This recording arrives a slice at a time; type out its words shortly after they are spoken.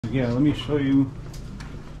yeah, let me show you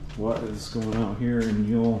what is going on here, and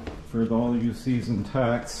you'll, for all you seasoned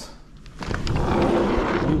techs,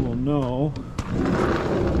 you will know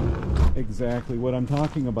exactly what I'm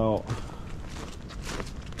talking about.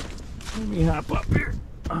 Let me hop up here.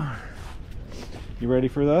 You ready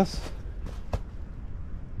for this?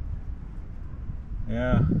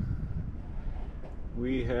 Yeah.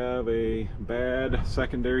 We have a bad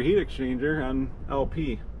secondary heat exchanger on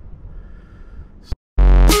LP.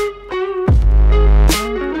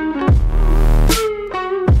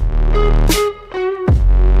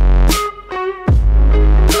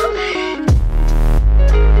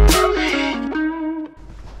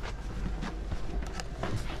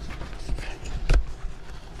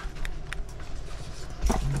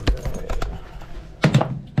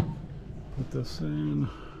 Put this in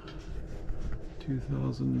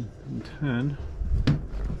 2010.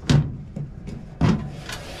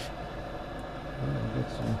 Get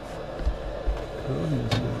some code in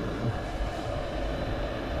this one.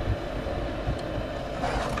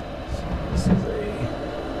 So this is a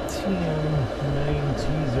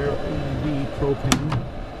TM9T080B propane.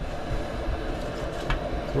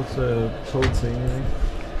 So what's the code say anyway?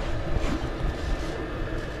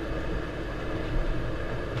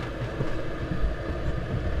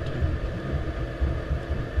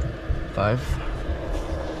 Five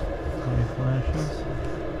flashes.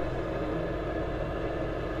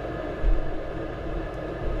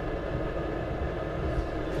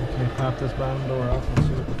 Okay, pop this bottom door off and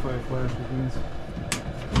see what the 5 flashes means.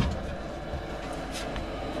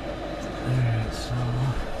 Alright, so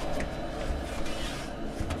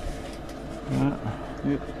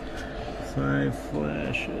 5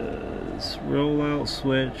 flashes. Rollout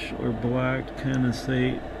switch or blocked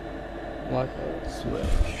condensate blackout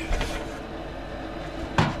switch.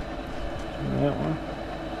 That one.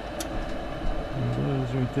 There it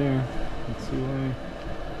is right there. Let's see why.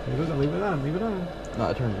 Leave it on, leave it on. No,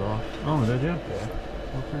 I turned it off. Oh, did you? Yeah.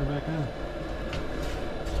 I'll turn it back on.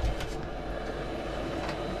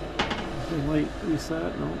 Is the light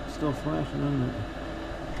reset? No, still flashing on it.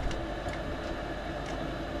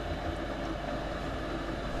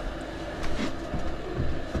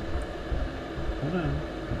 Hold on.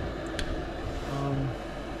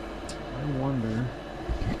 I wonder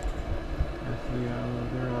if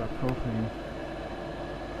they're out of propane.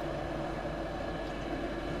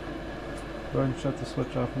 Go ahead and shut the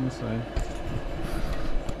switch off on the side.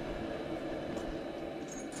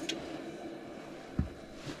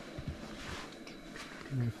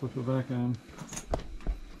 I'm going to flip it back on.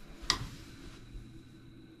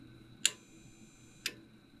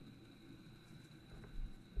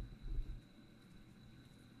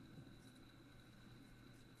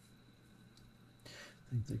 I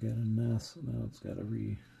think they got a mess. Now it's got to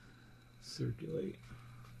recirculate.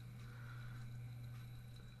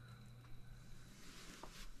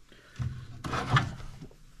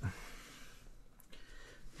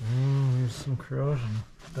 Oh, there's some corrosion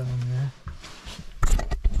down there.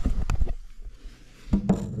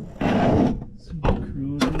 Some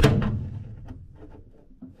corrosion.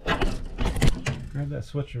 Grab that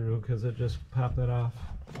switcheroo because it just popped it off.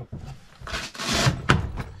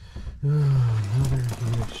 Another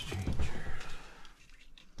heat exchanger.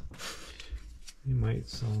 You might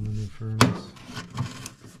sell them a new furnace.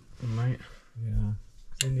 It might. Yeah.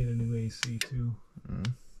 They need a new AC too.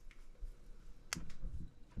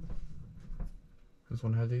 This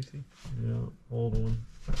one has AC? Yeah, old one.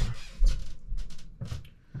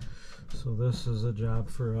 So this is a job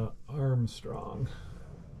for Armstrong.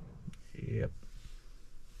 Yep.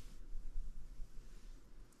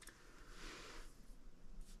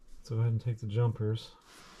 So go ahead and take the jumpers.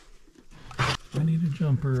 I need a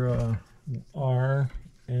jumper R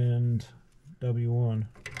and W1.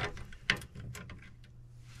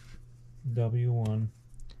 W1.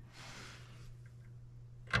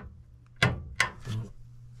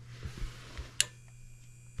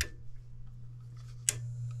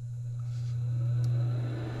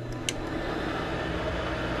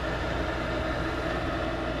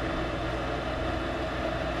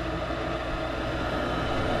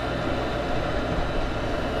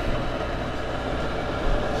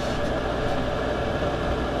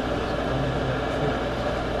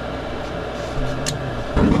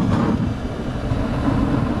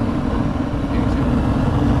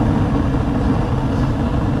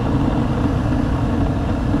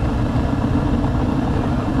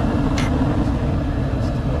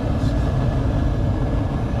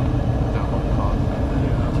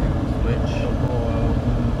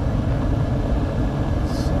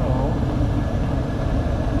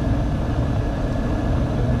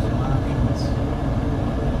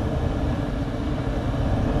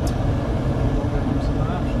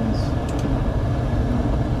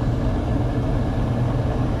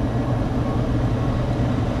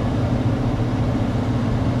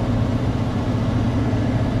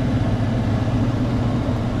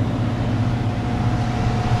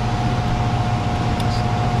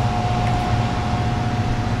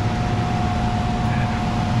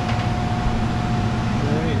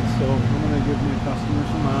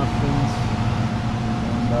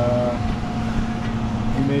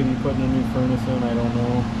 may be putting a new furnace in, I don't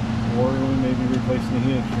know. Or we may be replacing the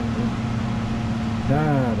heat exchanger.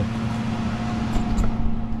 God.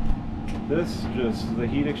 The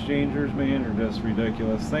heat exchangers, man, are just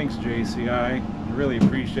ridiculous. Thanks, JCI. I really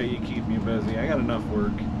appreciate you keeping me busy. I got enough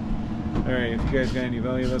work. Alright, if you guys got any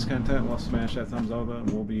value of this content, well, smash that thumbs up button.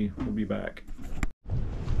 We'll be back.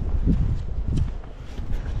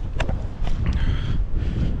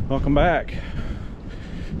 Welcome back.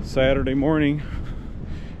 Saturday morning.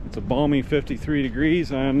 It's a balmy 53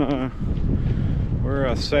 degrees on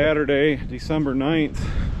we're Saturday, December 9th.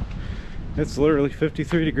 It's literally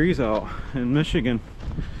 53 degrees out in Michigan.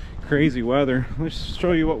 Crazy weather. Let's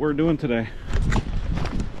show you what we're doing today.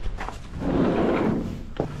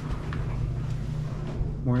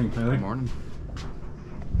 Morning, Tyler. Good morning.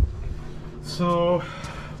 So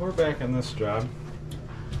we're back on this job.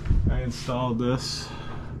 I installed this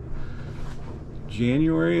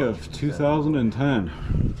January of 2010,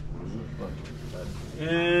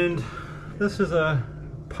 and this is a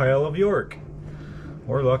pile of York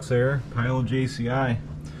or Luxair, pile of JCI.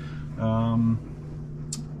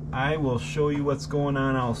 I will show you what's going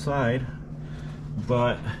on outside,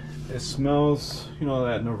 but it smells, you know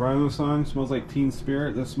that Nirvana song, smells like Teen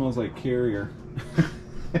Spirit. This smells like Carrier.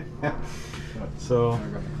 So,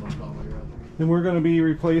 and we're going to be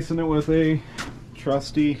replacing it with a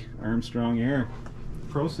trusty Armstrong Air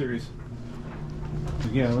Pro Series.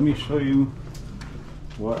 Yeah, let me show you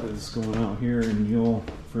what is going on here, and you'll,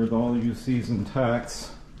 for all of you seasoned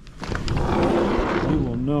techs, you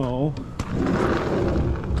will know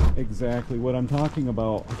exactly what I'm talking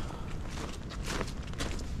about.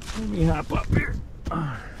 Let me hop up here.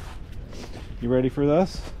 You ready for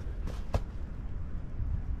this?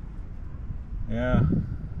 Yeah.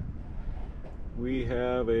 We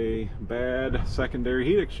have a bad secondary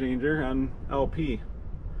heat exchanger on LP.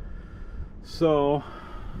 So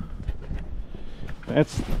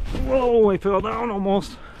that's, whoa, I fell down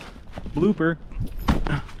almost. Blooper.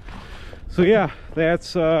 So yeah,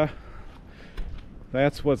 that's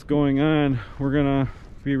what's going on. We're gonna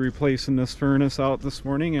be replacing this furnace out this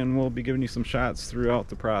morning, and we'll be giving you some shots throughout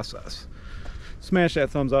the process. Smash that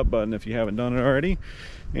thumbs up button if you haven't done it already,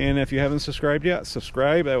 and if you haven't subscribed yet,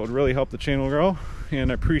 subscribe. That would really help the channel grow,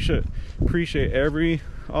 and I appreciate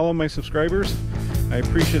all of my subscribers. I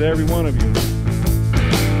appreciate every one of you.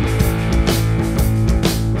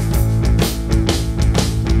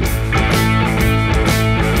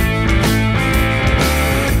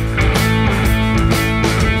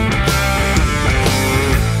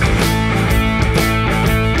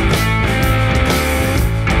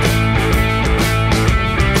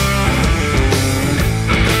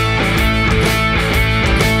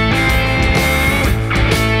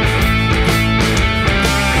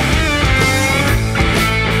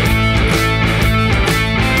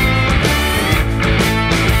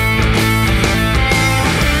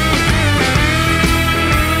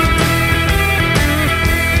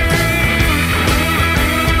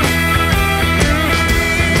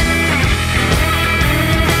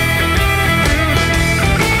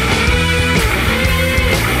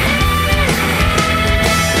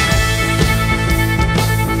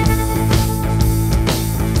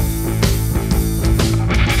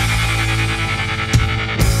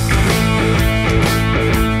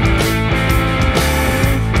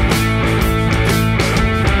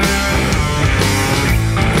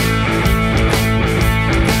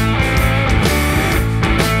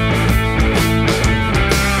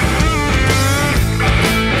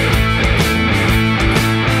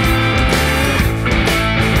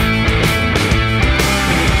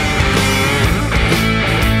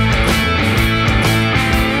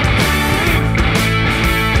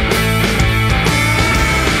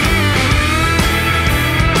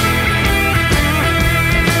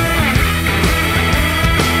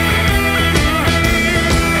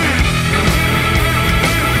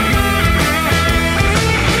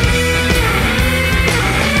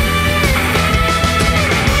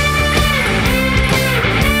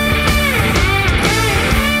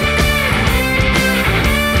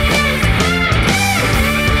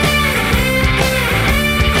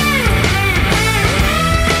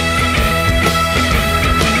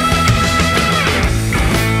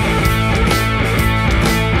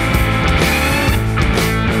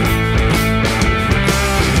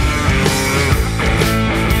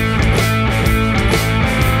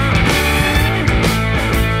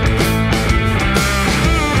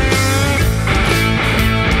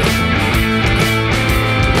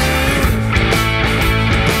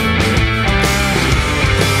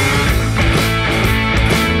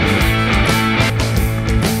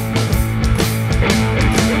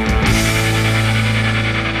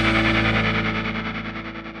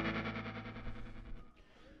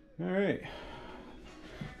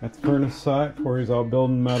 At the furnace site, Corey's out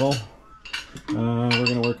building metal. We're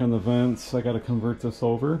going to work on the vents. I got to convert this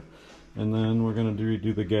over, and then we're going to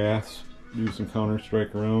redo the gas, do some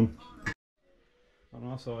counter-strike around. And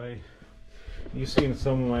also, you've seen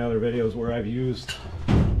some of my other videos where I've used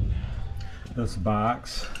this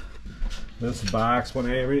box.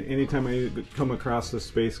 Anytime I come across this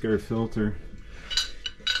space guard filter,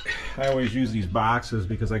 I always use these boxes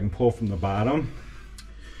because I can pull from the bottom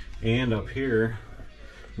and up here,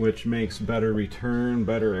 which makes better return,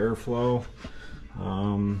 better airflow.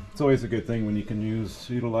 It's always a good thing when you can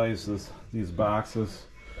utilize these boxes.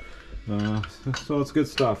 So it's good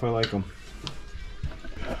stuff. I like them.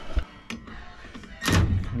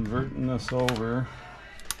 Converting this over.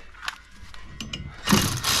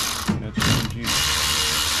 Got changing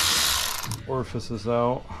orifices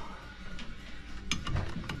out.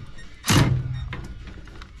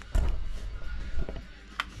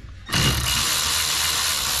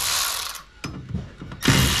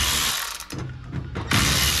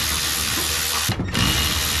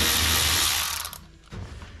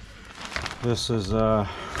 This is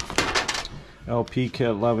LP kit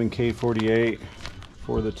 11K48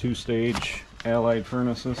 for the 2-stage allied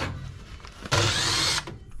furnaces.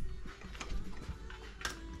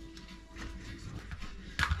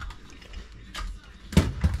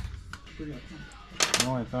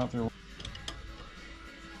 Oh, I thought there were.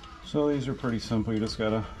 So these are pretty simple. You just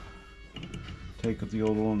gotta take the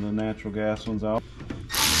old one, the natural gas ones out.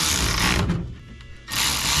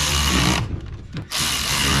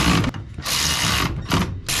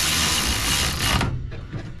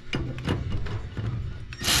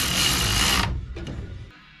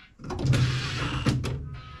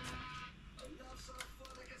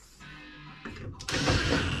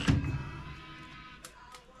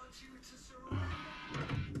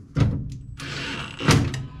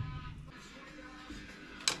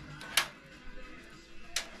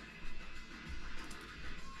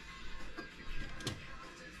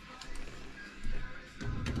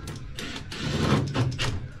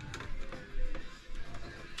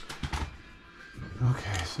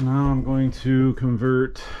 Okay, so now I'm going to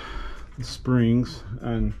convert the springs,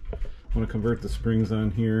 and I want to convert the springs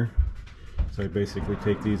on here. So I basically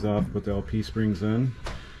take these off, put the LP springs in,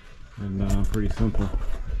 and pretty simple.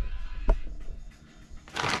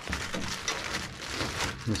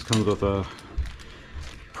 This comes with a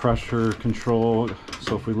pressure control,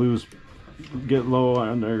 so if we get low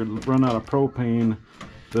and run out of propane,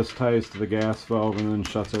 this ties to the gas valve and then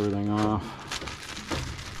shuts everything off.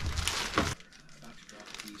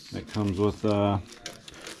 It comes with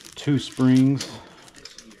 2 springs,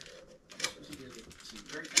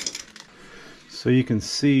 so you can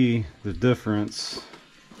see the difference.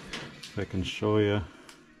 If I can show you.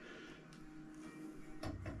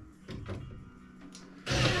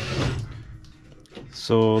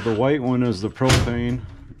 So the white one is the propane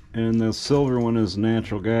and the silver one is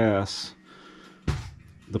natural gas.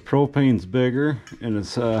 The propane's bigger and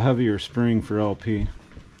it's a heavier spring for LP.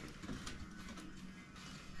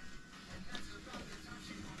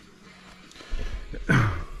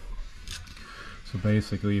 So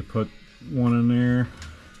basically you put one in there,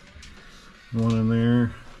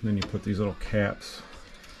 then you put these little caps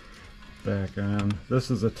back on.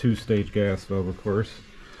 This is a 2-stage gas valve, of course.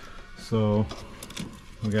 So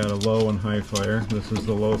we got a low and high fire. This is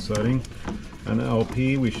the low setting. On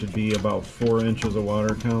LP we should be about 4 inches of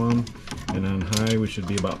water column, and on high we should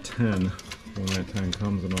be about 10 when that time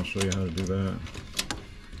comes, and I'll show you how to do that.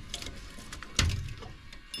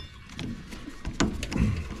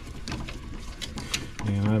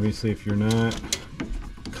 And obviously if you're not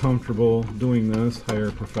comfortable doing this, hire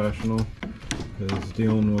a professional, because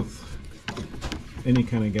dealing with any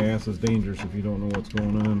kind of gas is dangerous if you don't know what's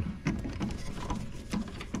going on.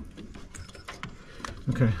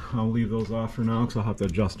 Okay, I'll leave those off for now because I'll have to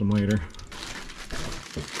adjust them later.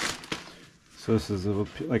 So this is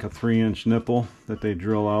like a 3-inch nipple that they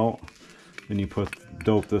drill out, and you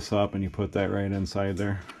dope this up and you put that right inside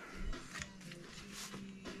there.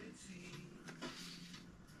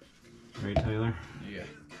 Right, Tyler? Yeah.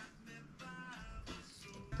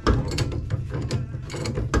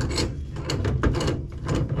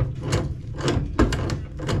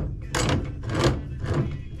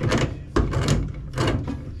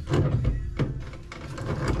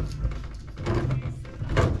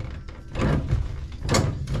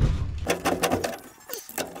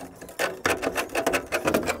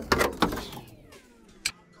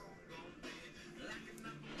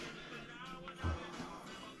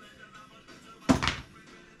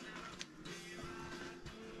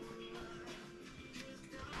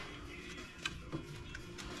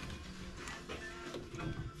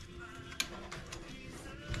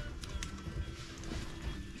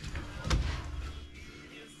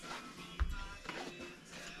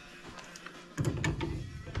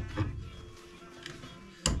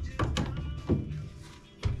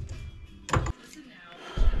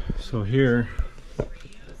 So here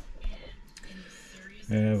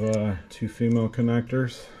I have 2 female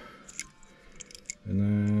connectors and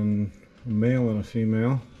then a male and a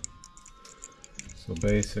female. So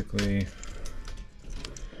basically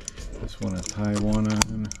just want to tie one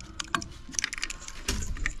on,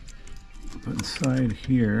 put inside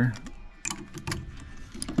here,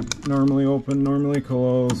 normally open, normally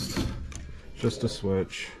closed, just a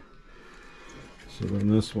switch. So then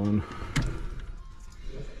this one,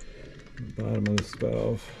 the bottom of this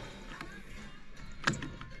valve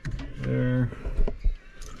there,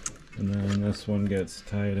 and then this one gets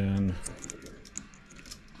tied in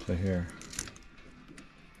to here.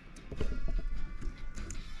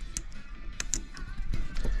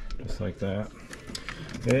 Just like that.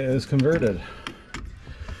 It is converted.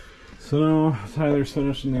 So now Tyler's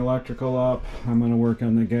finishing the electrical up. I'm going to work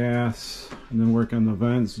on the gas and then work on the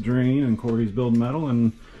vents, drain, and Corey's building metal,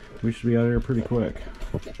 and we should be out of here pretty quick.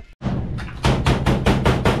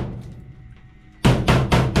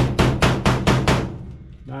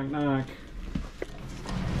 Knock knock.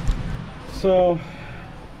 So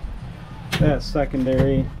that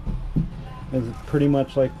secondary is pretty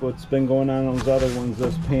much like what's been going on those other ones.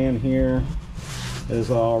 This pan here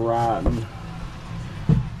is all rotten,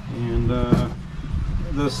 and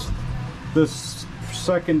this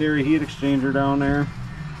secondary heat exchanger down there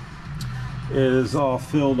is all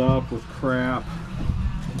filled up with crap.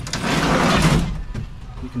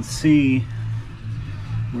 You can see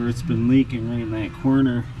where it's been leaking right in that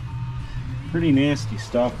corner. Pretty nasty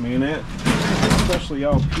stuff, man. It, especially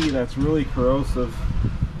LP, that's really corrosive.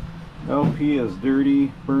 LP is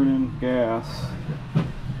dirty, burning gas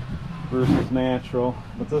versus natural.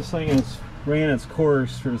 But this thing has ran its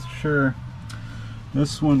course for sure.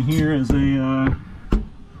 This one here is a, you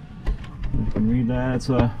can read that, it's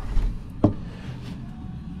a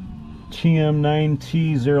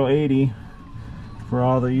TM9T080. For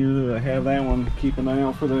all of you that have that one, keep an eye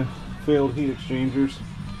out for the failed heat exchangers.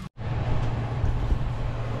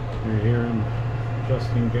 You're hearing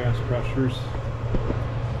adjusting gas pressures.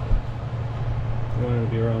 You want it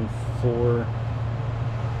to be around 4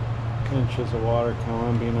 inches of water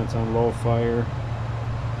column, being it's on low fire.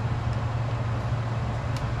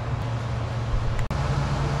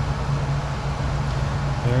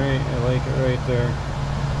 Alright, I like it right there.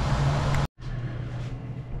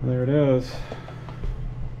 There it is.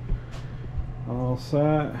 All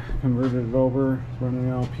set, converted it over, it's running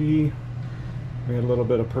LP. We had a little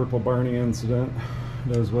bit of purple Barney incident.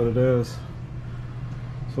 It is what it is.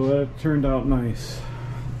 So that turned out nice.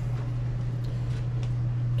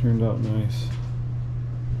 Turned out nice.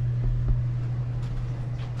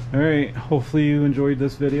 Alright, hopefully you enjoyed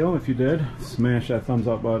this video. If you did, smash that thumbs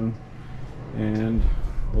up button. And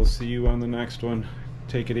we'll see you on the next one.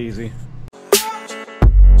 Take it easy.